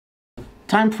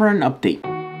time for an update.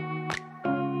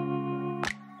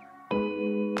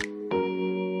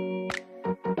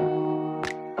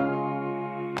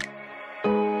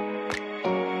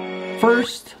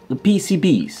 First, the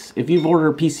PCBs. If you've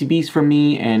ordered PCBs from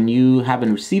me and you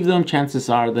haven't received them, chances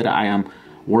are that I am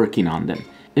working on them.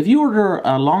 If you ordered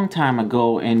a long time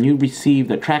ago and you received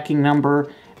a tracking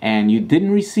number and you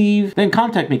didn't receive, then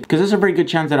contact me, because there's a very good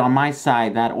chance that on my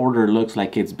side that order looks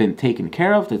like it's been taken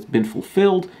care of, it's been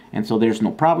fulfilled, and so there's no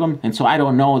problem, and so I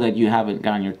don't know that you haven't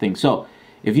gotten your thing. So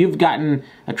if you've gotten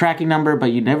a tracking number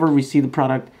but you never received the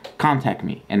product, contact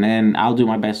me, and then I'll do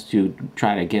my best to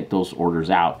try to get those orders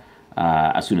out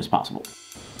as soon as possible.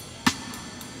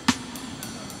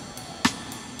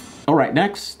 All right,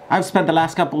 next, I've spent the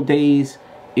last couple days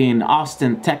in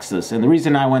Austin, Texas, and the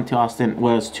reason I went to Austin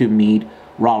was to meet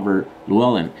Robert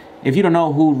Llewellyn. If you don't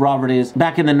know who Robert is,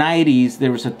 back in the 90s,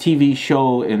 there was a TV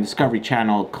show in Discovery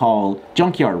Channel called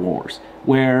Junkyard Wars,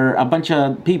 where a bunch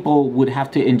of people would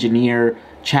have to engineer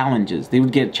challenges. They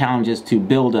would get challenges to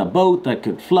build a boat that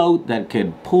could float, that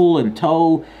could pull and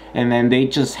tow, and then they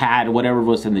just had whatever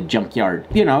was in the junkyard.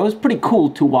 You know, it was pretty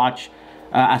cool to watch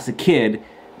as a kid,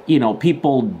 you know,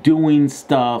 people doing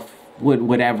stuff with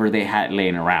whatever they had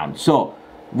laying around. So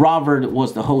Robert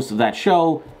was the host of that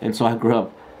show, and so I grew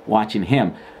up watching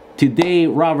him. Today,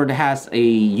 Robert has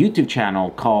a YouTube channel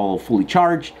called Fully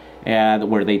Charged,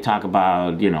 where they talk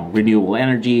about, you know, renewable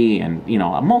energy, and, you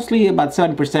know, mostly about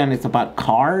 70% it's about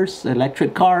cars,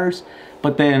 electric cars,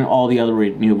 but then all the other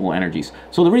renewable energies.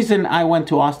 So the reason I went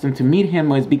to Austin to meet him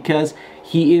was because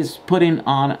he is putting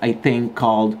on a thing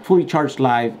called Fully Charged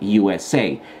Live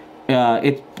USA.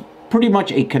 It's pretty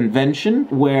much a convention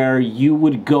where you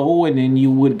would go and then you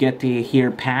would get to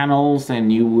hear panels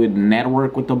and you would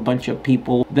network with a bunch of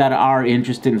people that are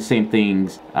interested in the same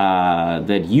things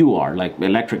that you are, like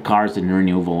electric cars and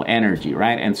renewable energy,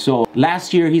 right? And so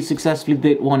last year he successfully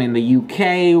did one in the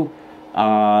UK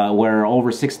where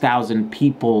over 6,000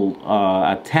 people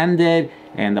attended,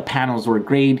 and the panels were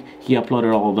great. He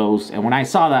uploaded all those, and when I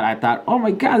saw that, I thought, oh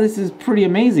my God, this is pretty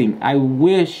amazing. I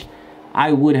wish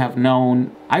I would have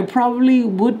known. I probably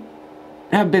would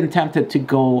have been tempted to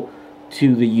go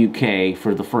to the UK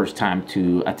for the first time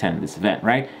to attend this event,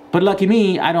 right? But lucky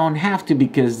me, I don't have to,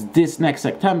 because this next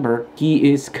September,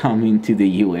 he is coming to the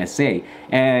USA.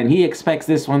 And he expects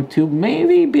this one to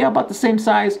maybe be about the same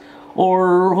size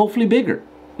or hopefully bigger.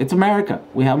 It's America.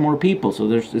 We have more people,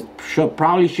 so it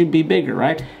probably should be bigger,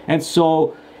 right? And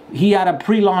so he had a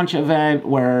pre-launch event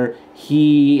where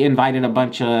he invited a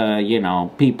bunch of, you know,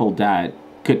 people that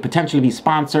could potentially be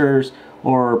sponsors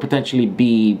or potentially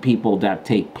be people that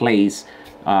take place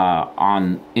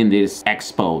in this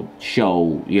expo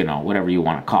show, you know, whatever you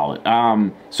want to call it.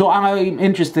 So I'm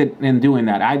interested in doing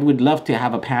that. I would love to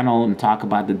have a panel and talk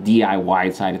about the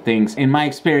DIY side of things. In my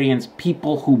experience,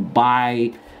 people who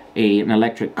buy an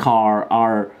electric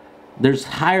car there's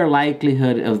higher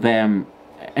likelihood of them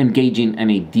engaging in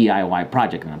a DIY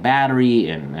project, in a battery,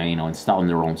 and, you know, installing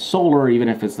their own solar, even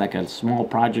if it's like a small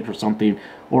project or something,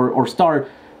 or start,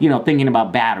 you know, thinking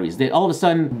about batteries. All of a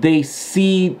sudden they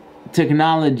see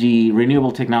technology,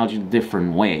 renewable technology, a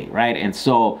different way, right? And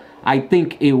so I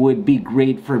think it would be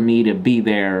great for me to be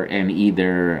there and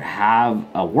either have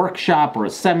a workshop or a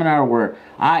seminar where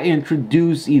I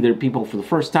introduce either people for the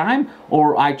first time,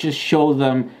 or I just show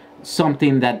them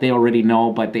something that they already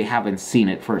know but they haven't seen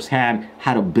it firsthand,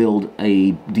 how to build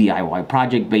a DIY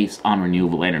project based on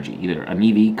renewable energy, either an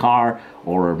EV car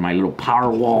or my little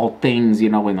Powerwall things, you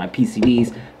know, with my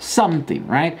PCBs, something,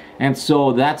 right? And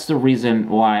so that's the reason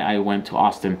why I went to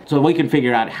Austin, so we can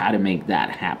figure out how to make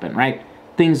that happen, right?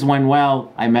 Things went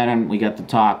well. I met him, we got to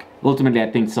talk. Ultimately,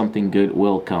 I think something good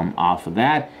will come off of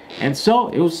that, and so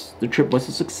the trip was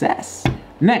a success.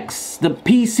 Next, the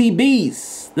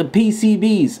PCBs. The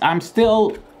PCBs. I'm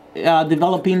still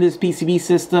developing this PCB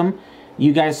system.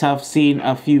 You guys have seen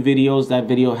a few videos. That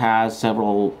video has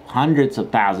several hundreds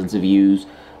of thousands of views.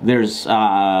 There's,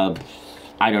 I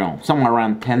don't know, somewhere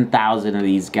around 10,000 of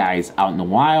these guys out in the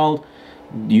wild.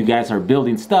 You guys are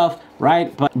building stuff,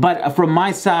 right? But from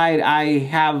my side, I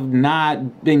have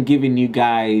not been giving you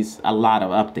guys a lot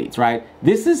of updates, right?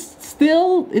 This is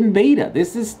still in beta.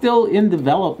 This is still in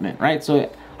development, right? So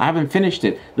I haven't finished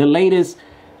it. The latest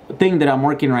thing that I'm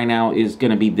working right now is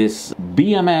going to be this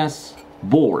BMS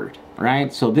board,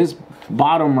 right? So this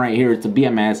bottom right here, it's a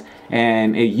BMS,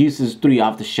 and it uses 3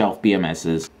 off-the-shelf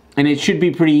BMSs. And it should be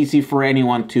pretty easy for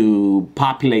anyone to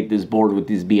populate this board with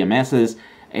these BMSs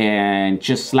and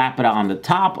just slap it on the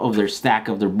top of their stack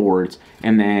of their boards,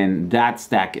 and then that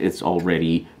stack is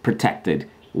already protected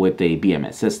with a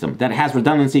BMS system. That has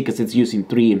redundancy because it's using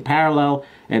 3 in parallel,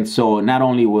 and so not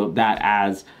only will that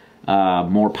adds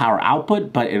more power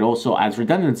output, but it also adds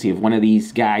redundancy. If one of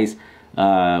these guys,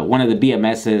 one of the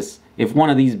BMSs, if one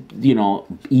of these, you know,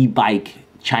 e-bike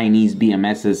Chinese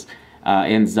BMSs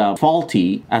ends up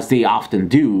faulty, as they often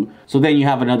do, so then you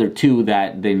have another 2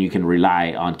 that then you can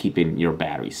rely on keeping your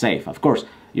battery safe. Of course,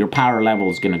 your power level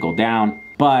is going to go down,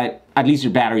 but at least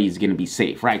your battery is going to be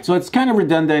safe, right? So it's kind of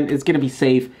redundant, it's going to be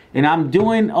safe, and I'm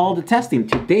doing all the testing.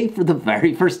 Today, for the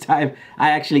very first time,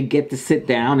 I actually get to sit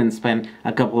down and spend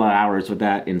a couple of hours with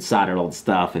that and solder all the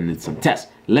stuff and did some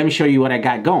tests. Let me show you what I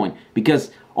got going,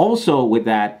 because also with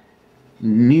that,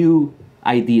 new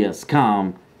ideas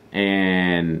come,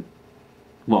 and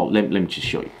well, let me just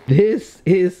show you. This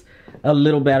is a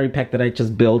little battery pack that I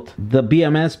just built. The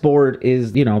BMS board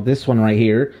is, you know, this one right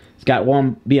here. It's got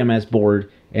one BMS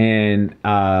board, and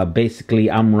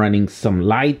basically I'm running some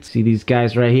lights. See these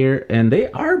guys right here? And they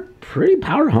are pretty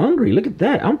power hungry. Look at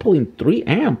that. I'm pulling 3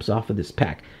 amps off of this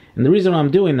pack. And the reason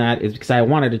I'm doing that is because I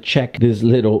wanted to check these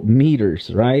little meters,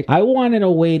 right? I wanted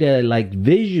a way to like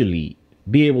visually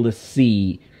be able to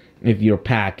see if your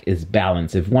pack is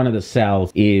balanced, if one of the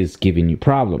cells is giving you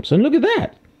problems. And look at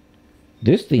that.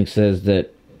 This thing says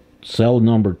that cell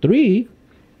number 3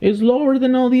 is lower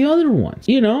than all the other ones.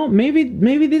 You know, maybe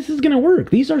this is gonna work.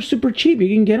 These are super cheap. You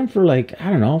can get them for like, I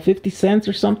don't know, 50 cents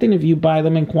or something if you buy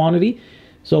them in quantity.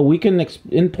 So we can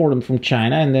import them from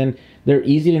China, and then they're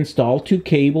easy to install. 2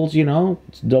 cables, you know,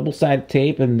 it's double-sided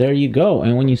tape, and there you go.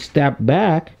 And when you step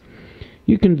back,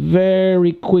 you can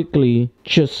very quickly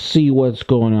just see what's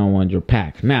going on with your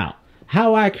pack. Now,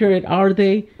 how accurate are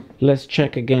they? Let's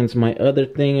check against my other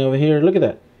thing over here. Look at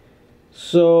that.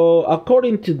 So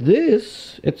according to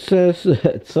this, it says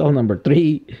cell number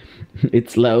 3,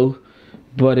 it's low.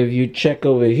 But if you check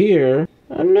over here,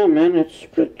 I don't know, man, it's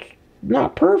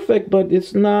not perfect, but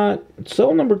it's not,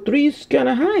 cell number 3 is kind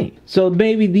of high. So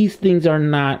maybe these things are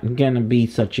not gonna be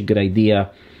such a good idea.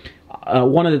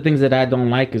 One of the things that I don't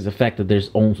like is the fact that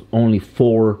there's only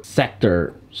 4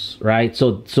 sectors, right?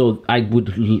 So I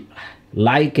would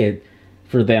like it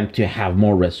for them to have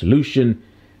more resolution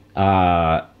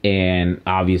and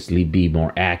obviously be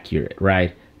more accurate,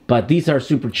 right? But these are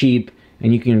super cheap,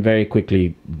 and you can very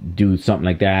quickly do something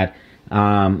like that.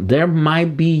 There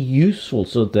might be useful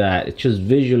so that it's just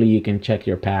visually you can check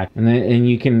your pack, and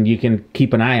you can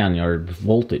keep an eye on your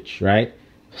voltage, right?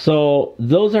 So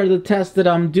those are the tests that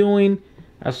I'm doing.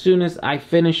 As soon as I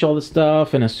finish all the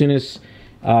stuff, and as soon as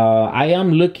I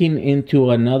am looking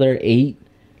into another 8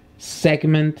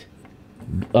 segment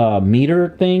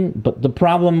meter thing, but the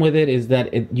problem with it is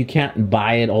that you can't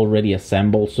buy it already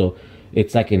assembled, so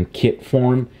it's like in kit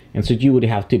form, and so you would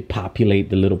have to populate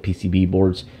the little PCB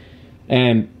boards.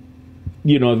 And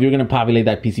you know, if you're gonna populate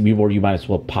that PCB board, you might as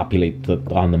well populate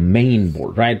on the main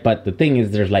board, right? But the thing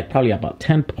is, there's like probably about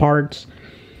 10 parts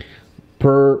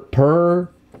per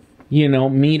you know,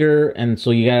 meter, and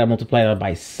so you gotta multiply that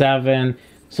by 7.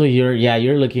 So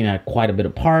you're looking at quite a bit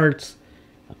of parts.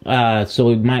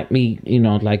 So it might be, you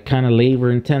know, like kind of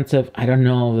labor intensive. I don't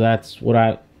know if that's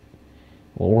where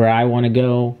I want to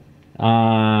go.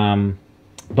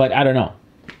 But I don't know.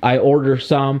 I order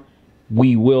some.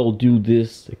 We will do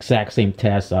this exact same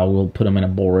test. I will put them in a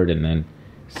board and then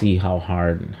see how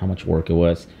hard and how much work it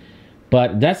was.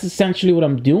 But that's essentially what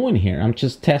I'm doing here. I'm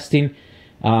just testing.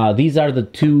 These are the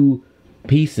 2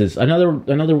 pieces. Another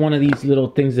one of these little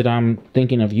things that I'm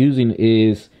thinking of using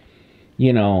is,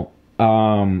 you know,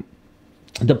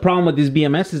 the problem with this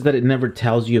BMS is that it never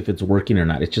tells you if it's working or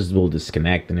not. It just will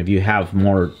disconnect. And if you have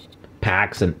more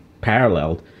packs and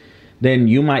paralleled, then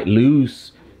you might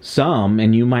lose some,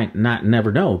 and you might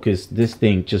never know, because this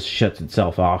thing just shuts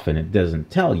itself off and it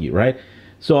doesn't tell you, right?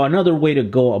 So another way to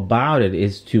go about it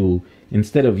is to,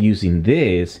 instead of using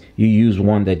this, you use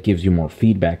one that gives you more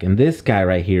feedback. And this guy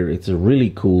right here, it's a really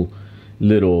cool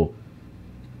little,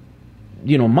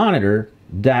 you know, monitor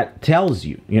that tells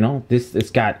you, you know, it's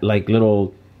got like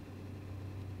little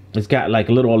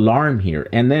alarm here.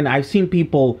 And then I've seen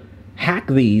people hack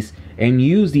these and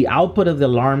use the output of the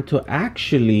alarm to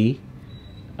actually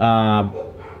I've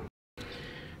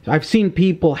seen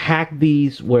people hack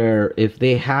these where if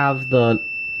they have the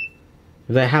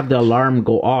alarm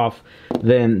go off,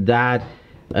 then that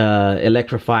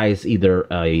electrifies either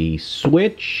a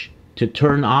switch to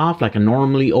turn off, like a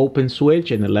normally open switch,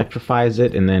 and electrifies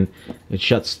it, and then it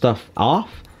shuts stuff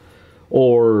off,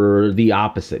 or the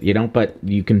opposite, you know. But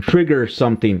you can trigger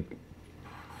something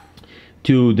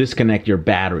to disconnect your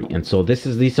battery. And so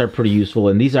these are pretty useful,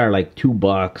 and these are like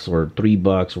 $2 or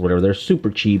 $3 or whatever. They're super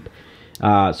cheap.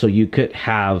 So you could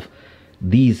have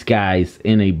these guys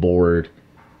in a board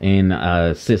in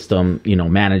a system, you know,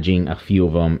 managing a few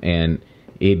of them, and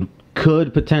it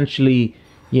could potentially,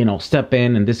 you know, step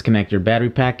in and disconnect your battery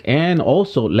pack, and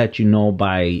also let you know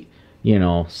by, you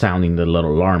know, sounding the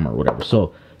little alarm or whatever.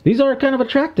 So these are kind of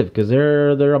attractive because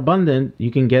they're abundant. You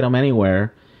can get them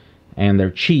anywhere, and they're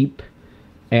cheap,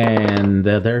 and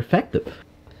they're effective.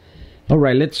 All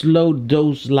right, let's load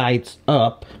those lights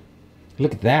up.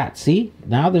 Look at that. See,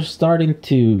 now they're starting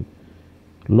to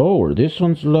lower. This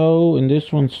one's low and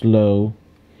this one's low,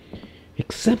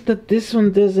 except that this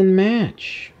one doesn't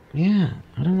match. Yeah,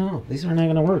 I don't know, these are not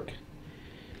gonna work.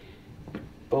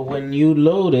 But when you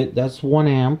load it, that's 1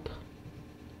 amp,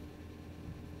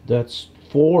 that's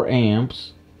 4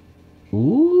 amps.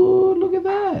 Ooh, look at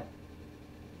that.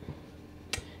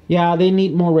 Yeah, they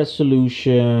need more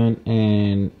resolution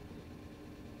and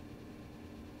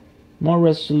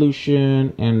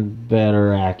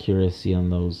better accuracy on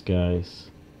those guys.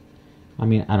 I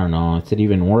mean, I don't know, is it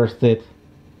even worth it?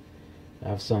 I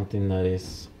have something that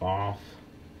is off.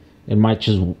 It might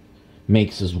just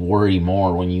makes us worry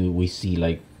more when we see,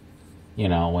 like, you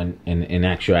know, when in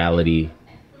actuality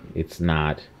it's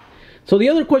not. So the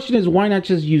other question is, why not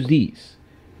just use these,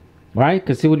 right?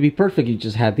 Because it would be perfect if you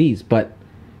just had these, but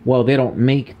well, they don't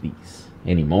make these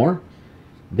anymore.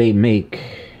 They make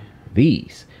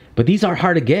these, but these are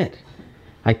hard to get.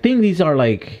 I think these are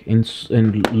like in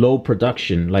low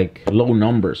production, like low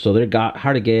numbers, so they're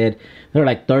hard to get. They're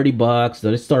like $30.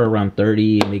 They start around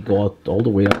 30 and they go all the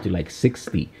way up to like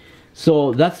 60.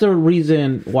 So that's the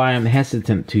reason why I'm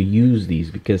hesitant to use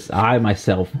these, because I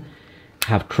myself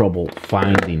have trouble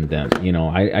finding them. You know,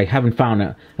 I haven't found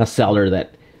a seller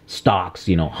that stocks,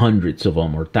 you know, hundreds of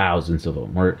them or thousands of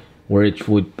them, or where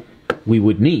we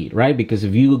would need, right? Because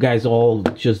if you guys all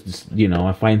just, you know,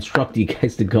 if I instruct you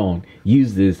guys to go and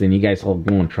use this and you guys all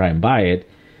go and try and buy it,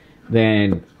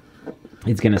 then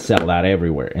it's gonna sell out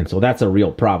everywhere, and so that's a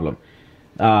real problem.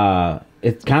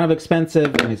 It's kind of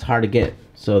expensive and it's hard to get,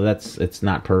 so it's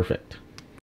not perfect.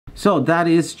 So that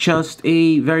is just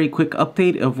a very quick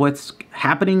update of what's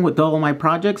happening with all my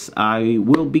projects. I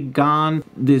will be gone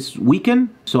this weekend,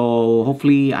 so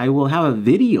hopefully I will have a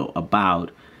video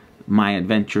about my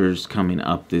adventures coming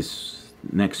up this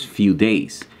next few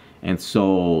days, and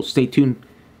so stay tuned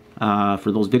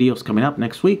for those videos coming up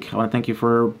next week. I want to thank you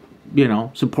for, you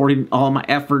know, supporting all my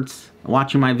efforts,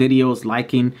 watching my videos,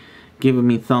 liking, giving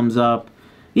me thumbs up,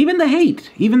 even the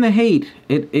hate,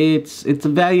 it's a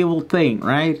valuable thing,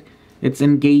 right? It's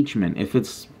engagement. If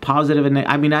it's positive, and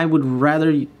I mean, I would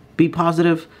rather be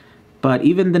positive, but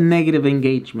even the negative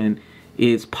engagement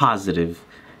is positive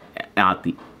at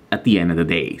the end of the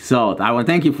day. So I want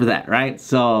to thank you for that, right?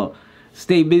 So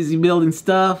stay busy building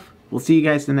stuff. We'll see you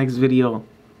guys in the next video.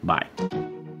 Bye.